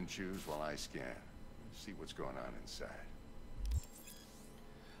peruse and choose while I scan. See what's going on inside.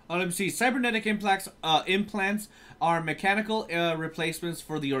 Let me see. Cybernetic implants are mechanical replacements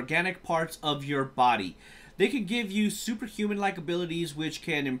for the organic parts of your body. They can give you superhuman-like abilities which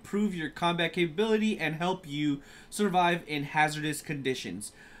can improve your combat capability and help you survive in hazardous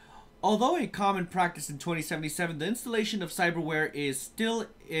conditions. Although a common practice in 2077, the installation of cyberware is still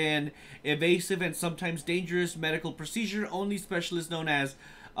an evasive and sometimes dangerous medical procedure. Only specialists known as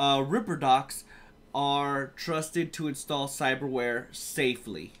Ripper Docs are trusted to install cyberware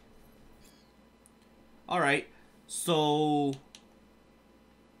safely. Alright, so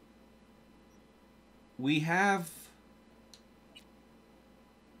we have...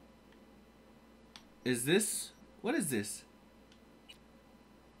 Is this... What is this?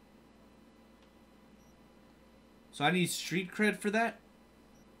 So I need street cred for that?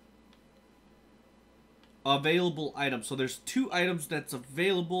 Available items. So there's 2 items that's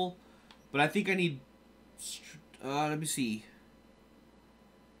available, but I think I need... let me see.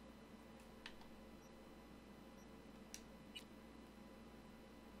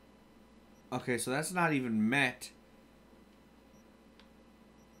 Okay, so that's not even met.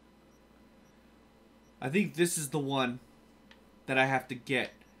 I think this is the one that I have to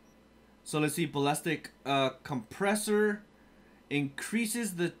get. So let's see. Ballistic compressor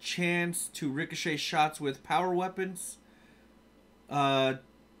increases the chance to ricochet shots with power weapons.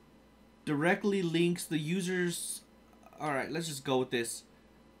 Directly links the user's... Alright, let's just go with this.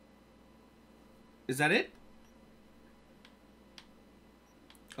 Is that it?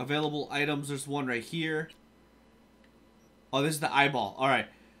 Available items. There's one right here. Oh, this is the eyeball. Alright.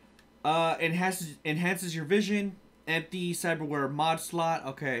 Enhances your vision. Empty cyberware mod slot.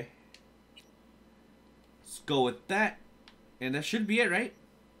 Okay. Let's go with that. And that should be it, right?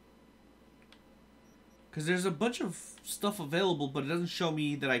 Because there's a bunch of stuff available, but it doesn't show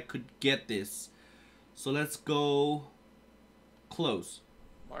me that I could get this. So let's go close.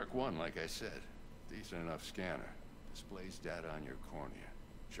 Mark 1, like I said. Decent enough scanner. Displays data on your cornea.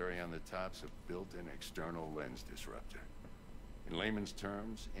 Cherry on the top's a built-in external lens disruptor. In layman's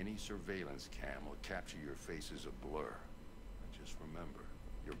terms, any surveillance cam will capture your face as a blur. But just remember,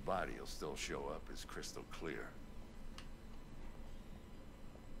 your body will still show up as crystal clear.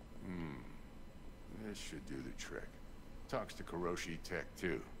 This should do the trick. Talks to Kuroshi Tech,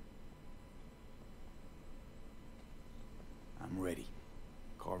 too. I'm ready.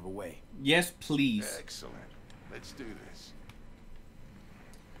 Carve away. Yes, please. Excellent. Let's do this.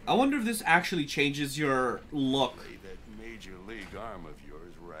 I wonder if this actually changes your look. Lay that major league arm of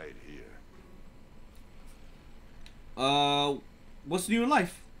yours right here. What's new in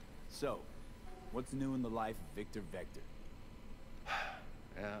life? So, what's new in the life of Victor Vector?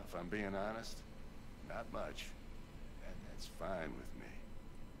 Yeah, if I'm being honest, not much. And that's fine with me.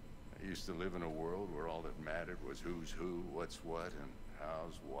 I used to live in a world where all that mattered was who's who, what's what, and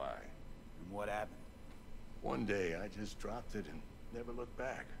how's why. And what happened? One day, I just dropped it and never looked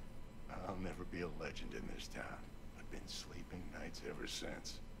back. I'll never be a legend in this town. I've been sleeping nights ever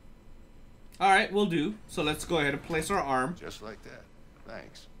since. Alright, we'll do. So let's go ahead and place our arm. Just like that.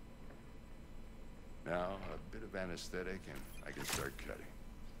 Thanks. Now, a bit of anesthetic and I can start cutting.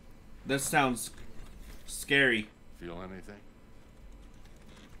 That sounds scary. Feel anything?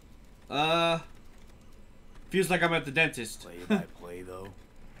 Feels like I'm at the dentist. Play by play, though.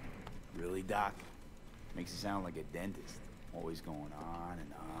 Really, Doc? Makes you sound like a dentist. Always going on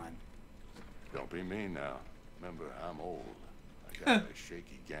and on. Don't be mean now. Remember, I'm old. I got a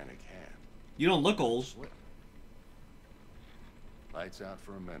shaky Gannic hand. You don't look old. Lights out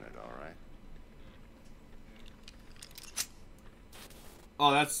for a minute, all right?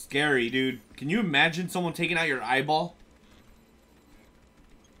 Oh, that's scary, dude. Can you imagine someone taking out your eyeball?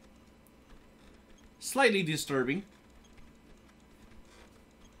 Slightly disturbing.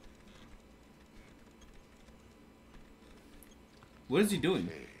 What is he doing?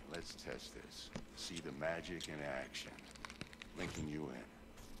 Okay, let's test this. See the magic in action. Linking you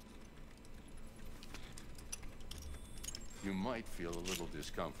in. You might feel a little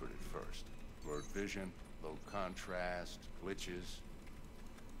discomfort at first. Blurred vision, low contrast, glitches.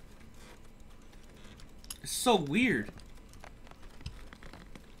 It's so weird.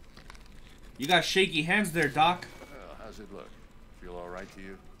 You got shaky hands there, Doc. Well, how's it look? Feel all right to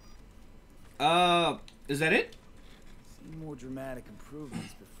you? Is that it? Seen more dramatic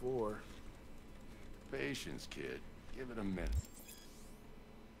improvements before. Patience, kid. Give it a minute.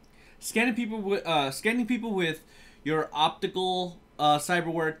 Scanning people with your optical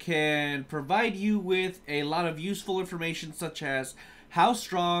cyberware can provide you with a lot of useful information, such as how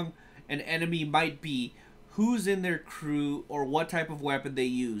strong an enemy might be, who's in their crew, or what type of weapon they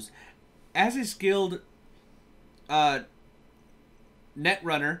use. As a skilled netrunner,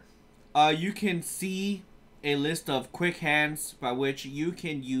 you can see a list of quick hands by which you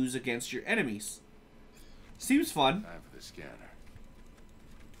can use against your enemies. Seems fun. Time for the scanner.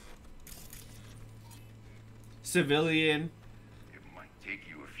 Civilian. It might take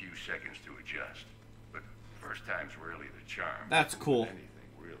you a few seconds to adjust, but first time's rarely the charm. That's cool.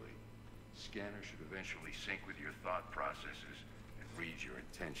 Anything, really. Scanner should eventually sync with your thought processes and read your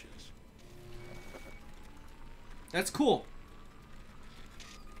intentions. That's cool.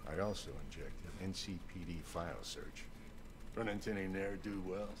 I'd also inject an NCPD file search. Run into any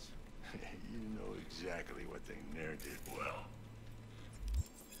ne'er-do-wells? You know exactly what they ne'er did well.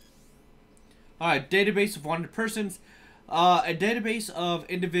 Alright, database of wanted persons. A database of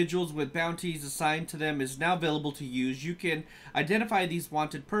individuals with bounties assigned to them is now available to use. You can identify these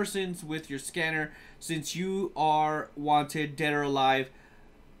wanted persons with your scanner since you are wanted, dead or alive.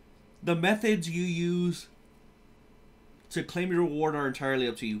 The methods you use to claim your reward are entirely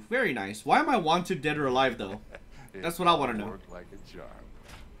up to you. Very nice. Why am I wanted, dead or alive, though? That's what I want to know. Work like a charm.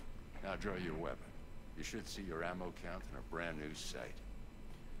 Now draw your weapon. You should see your ammo count in a brand new sight.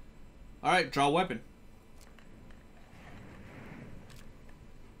 Alright, draw weapon.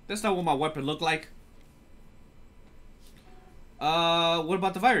 That's not what my weapon looked like. What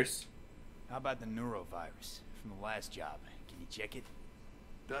about the virus? How about the neurovirus from the last job? Can you check it?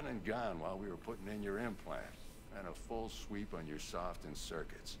 Done and gone while we were putting in your implant. And a full sweep on your soft and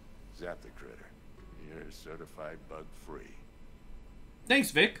circuits. Zap the critter. You're certified bug-free.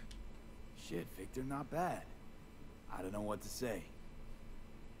 Thanks, Vic. Shit, Victor, not bad. I don't know what to say.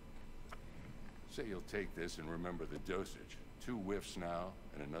 Say you'll take this and remember the dosage. 2 whiffs now,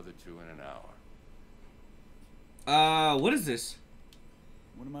 and another 2 in an hour. What is this?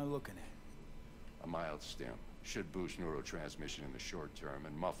 What am I looking at? A mild stim. Should boost neurotransmission in the short term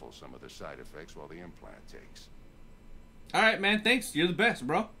and muffle some of the side effects while the implant takes. Alright, man, thanks. You're the best,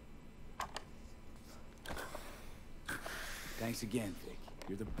 bro. Thanks again, Vic.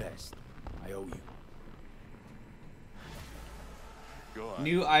 You're the best. I owe you. Go on.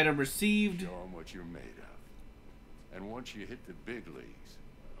 New item received. Show them what you're made of. And once you hit the big leagues,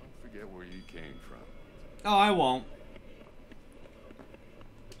 don't forget where you came from. Oh, I won't.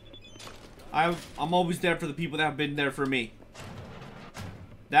 I'm always there for the people that have been there for me.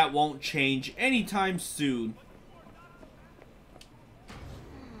 That won't change anytime soon.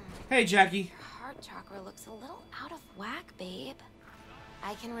 Hey, Jackie. Your heart chakra looks a little out of whack, babe.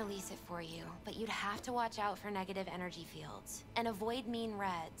 I can release it for you, but you'd have to watch out for negative energy fields. And avoid mean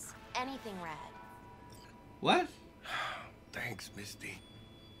reds. Anything red. What? Thanks, Misty.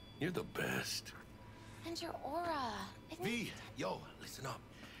 You're the best. And your aura. V, yo, listen up.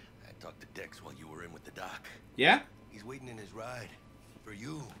 I talked to Dex while you were in with the doc. Yeah? He's waiting in his ride. For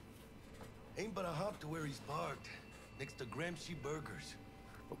you. Ain't but a hop to where he's parked. Next to Gramsci Burgers.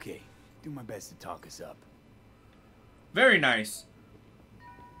 Okay, do my best to talk us up. Very nice.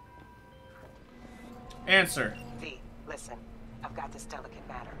 Answer. V, listen. I've got this delicate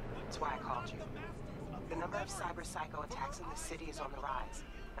matter. That's why I called you. The number of cyber psycho attacks in the city is on the rise.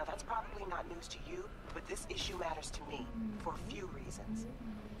 Now that's probably not news to you, but this issue matters to me for a few reasons.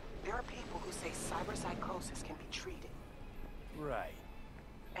 There are people who say cyber psychosis can be treated. Right.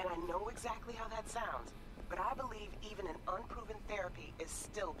 And I know exactly how that sounds, but I believe even an unproven therapy is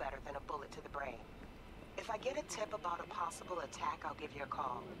still better than a bullet to the brain. If I get a tip about a possible attack, I'll give you a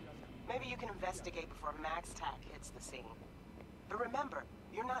call. Maybe you can investigate before Max Tack hits the scene. But remember,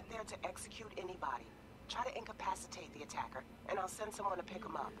 you're not there to execute anybody. Try to incapacitate the attacker, and I'll send someone to pick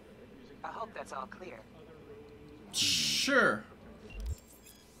him up. I hope that's all clear. Sure.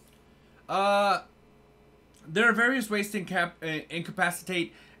 There are various ways to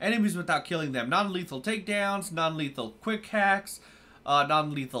incapacitate enemies without killing them. Non-lethal takedowns, non-lethal quick hacks,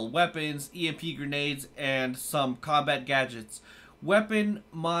 non-lethal weapons, EMP grenades, and some combat gadgets. Weapon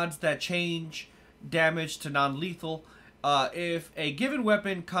mods that change damage to non-lethal. If a given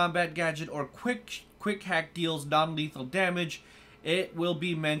weapon, combat gadget, or quick hack deals non-lethal damage, it will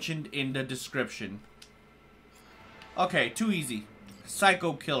be mentioned in the description. Okay, too easy.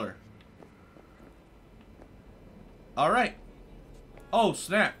 Psycho Killer. Alright. Oh,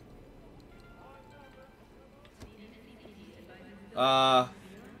 snap. Do I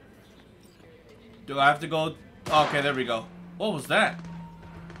have to go? Okay, there we go. What was that?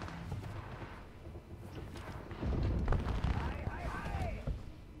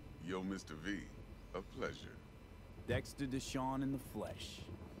 Yo, Mr. V, a pleasure. Dexter Deshawn in the flesh.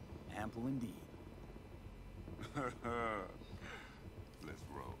 Ample indeed. Let's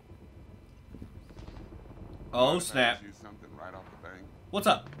roll. Oh, snap. You something right off the bank? What's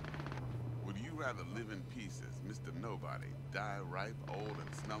up? Would you rather live in peace as Mr. Nobody, die ripe, old,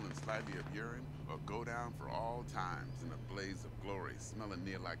 and smelling slightly of urine, or go down for all times in a blaze of glory, smelling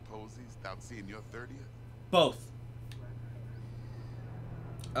near like posies, without seeing your 30th? Both.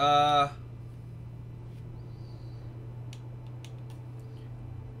 How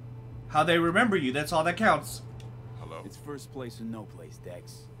they remember you, that's all that counts. Hello? It's first place or no place,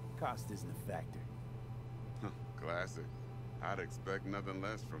 Dex. Cost isn't a factor. Classic. I'd expect nothing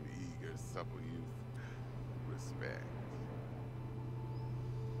less from eager, supple youth. Respect.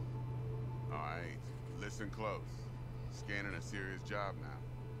 Alright, listen close. Scanning a serious job now.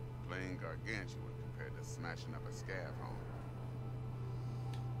 Playing gargantuan compared to smashing up a scav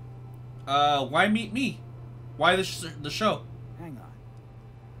home. Why meet me? Why the show? Hang on.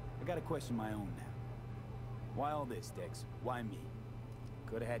 I got a question of my own now. Why all this, Dex? Why me?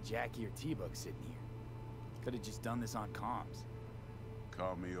 Could have had Jackie or T-Bug sitting here. Could have just done this on comms.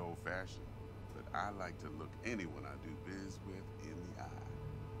 Call me old-fashioned, but I like to look anyone I do biz with in the eye.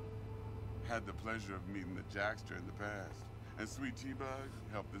 Had the pleasure of meeting the Jackster in the past, and Sweet T-Bug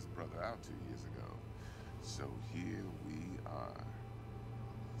helped this brother out 2 years ago. So here we are.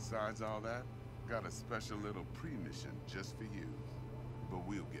 Besides all that, got a special little pre-mission just for you. But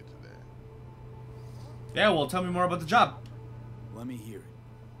we'll get to that. Yeah, well, tell me more about the job. Let me hear it.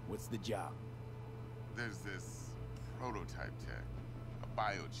 What's the job? There's this prototype tech, a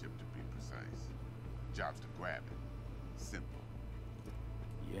biochip to be precise. Job's to grab it. Simple.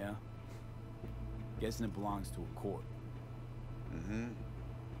 Yeah? Guessing it belongs to a court. Mm-hmm.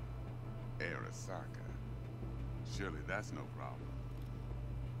 Arasaka. Surely that's no problem.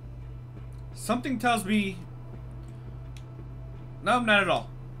 Something tells me... No, not at all.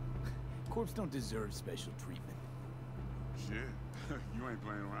 Corps don't deserve special treatment. Shit, you ain't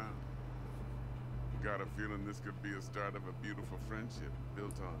playing around. Got a feeling this could be a start of a beautiful friendship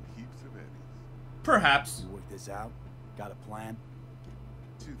built on heaps of eddies. Perhaps. You work this out? Got a plan?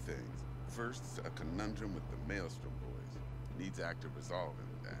 Two things. First, a conundrum with the Maelstrom boys. Needs active resolving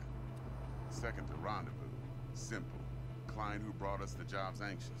with that. Second, a rendezvous. Simple. client who brought us the job's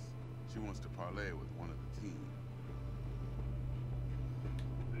anxious. She wants to parlay with one of the team.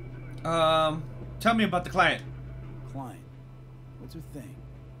 Tell me about the client. Client? What's her thing?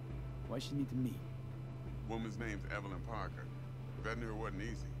 Why she need to meet? Woman's name's Evelyn Parker. Vetting her wasn't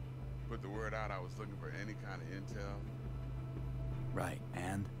easy. Put the word out I was looking for any kind of intel. Right,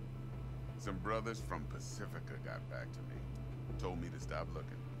 and? Some brothers from Pacifica got back to me. Told me to stop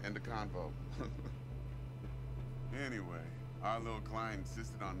looking. End of convo. Anyway, our little client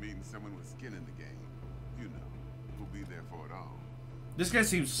insisted on meeting someone with skin in the game. You know, who'll be there for it all. This guy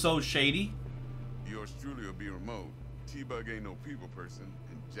seems so shady. Yours truly will be remote. T-Bug ain't no people person,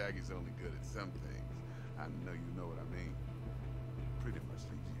 and Jaggy's only good at some things. I know you know what I mean. Pretty much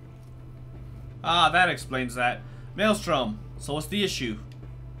leaves you. Ah, that explains that. Maelstrom, so what's the issue?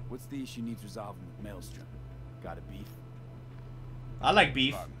 What's the issue needs resolving with Maelstrom? Got a beef? I like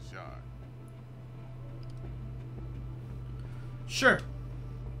beef. Sure.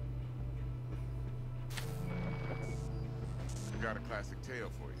 Got a classic tale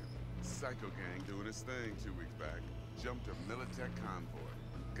for you. Psycho gang doing his thing 2 weeks back. Jumped a Militech convoy.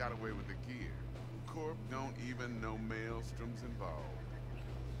 Got away with the gear. Corp don't even know Maelstrom's involved.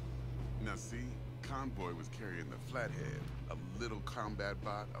 Now see, convoy was carrying the Flathead, a little combat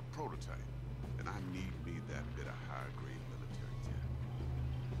bot, a prototype. And I need me that bit of high-grade military tech.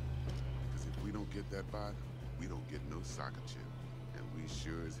 Because if we don't get that bot, we don't get no soccer chip. And we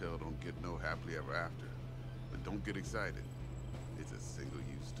sure as hell don't get no happily ever after. But don't get excited. It's a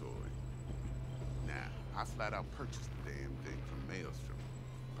single-use toy. Now, I flat out purchased the damn thing from Maelstrom.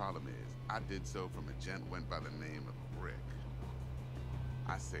 Problem is, I did so from a gent went by the name of Brick.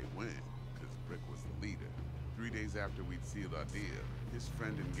 I say when, because Brick was the leader. 3 days after we'd sealed our deal, his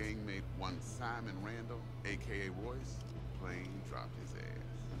friend and gangmate, one Simon Randall, aka Royce, plain dropped his ass.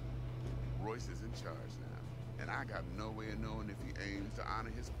 Royce is in charge now, and I got no way of knowing if he aims to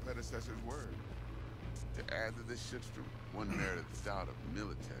honor his predecessor's word. To add to this shitstorm, one Meredith Stout of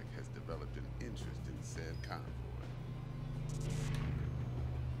Militech has developed an interest in said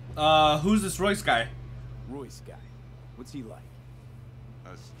convoy. Who's this Royce guy? Royce guy. What's he like?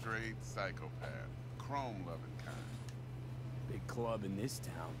 A straight psychopath. Chrome-loving kind. Big club in this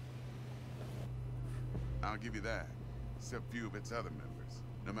town. I'll give you that. Except few of its other members,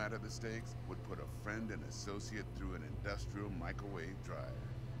 no matter the stakes, would put a friend and associate through an industrial microwave dryer.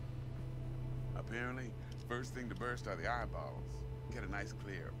 Apparently, first thing to burst are the eyeballs. Get a nice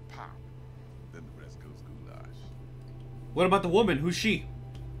clear pop. Then the rest goes goulash. What about the woman? Who's she?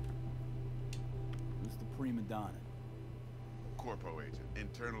 Who's the prima donna? Corpo agent,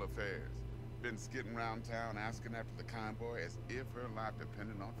 internal affairs. Been skidding around town asking after the convoy as if her life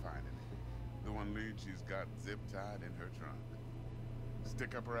depended on finding it. The one lead she's got zip-tied in her trunk.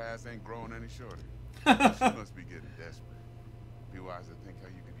 Stick up her ass ain't growing any shorter. She must be getting desperate. Be wise to think how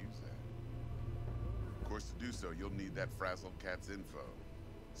you could use that. Of course, to do so, you'll need that frazzled cat's info.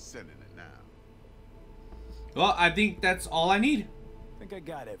 Sending it now. Well, I think that's all I need. I think I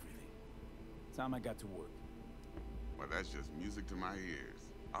got everything. Time I got to work. Well, that's just music to my ears.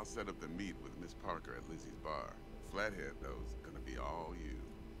 I'll set up the meet with Miss Parker at Lizzie's bar. Flathead, though, is gonna be all you.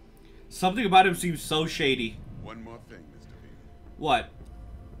 Something about him seems so shady. One more thing, Mr. B. What?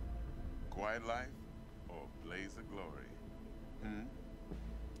 Quiet life or blaze of glory?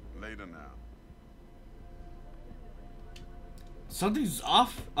 Later now. Something's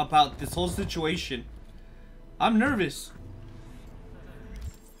off about this whole situation. I'm nervous.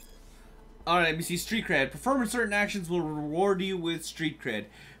 Alright, let me see. Street cred. Performing certain actions will reward you with street cred.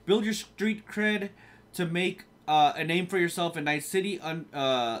 Build your street cred to make a name for yourself in Night City in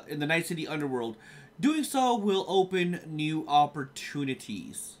the Night City underworld. Doing so will open new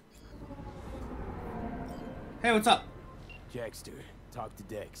opportunities. Hey, what's up? Jackster, talk to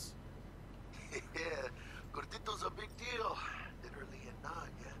Dex. Yeah, Gordito's a big deal. Literally and not,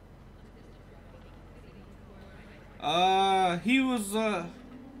 yeah. He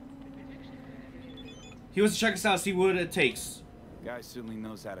was to check us out, see what it takes. Guy certainly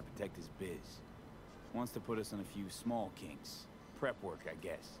knows how to protect his biz. Wants to put us on a few small kinks. Prep work, I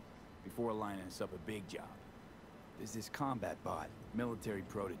guess. Before lining us up a big job. There's this combat bot, military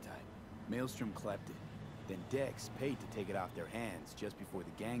prototype. Maelstrom clept it. Then Dex paid to take it off their hands just before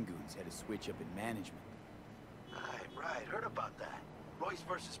the Gangoons had to switch up in management. Right. Heard about that. Royce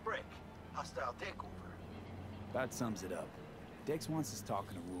versus Brick. Hostile takeover. That sums it up. Dex wants us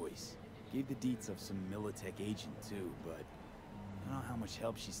talking to Royce. Gave the deets of some Militech agent too, but I don't know how much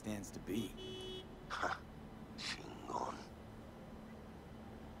help she stands to be.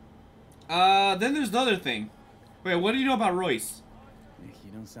 Then there's the other thing. Wait, what do you know about Royce?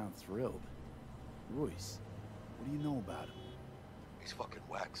 You don't sound thrilled. Royce, What do you know about him? He's fucking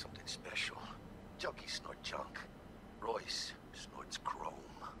whack, something special. Junkies snort junk. Royce snorts chrome.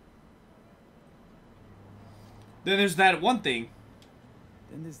 Then there's that one thing.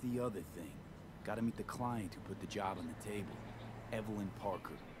 Then there's the other thing. Gotta meet the client who put the job on the table. Evelyn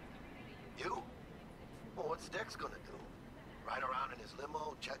Parker. You? Well, what's Dex gonna do? Ride around in his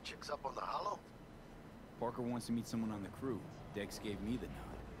limo, chat chicks up on the hollow? Parker wants to meet someone on the crew. Dex gave me the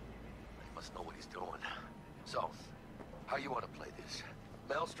nod. He must know what he's doing. So, how you want to play this?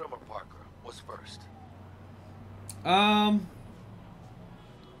 Maelstrom or Parker? What's first?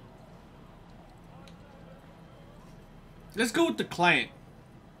 Let's go with the client.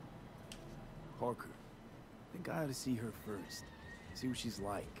 Parker. I think I ought to see her first. See what she's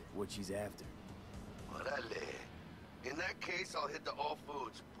like, what she's after. Orale. In that case, I'll hit the All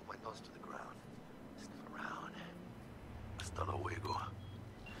Foods, put my nose to the ground.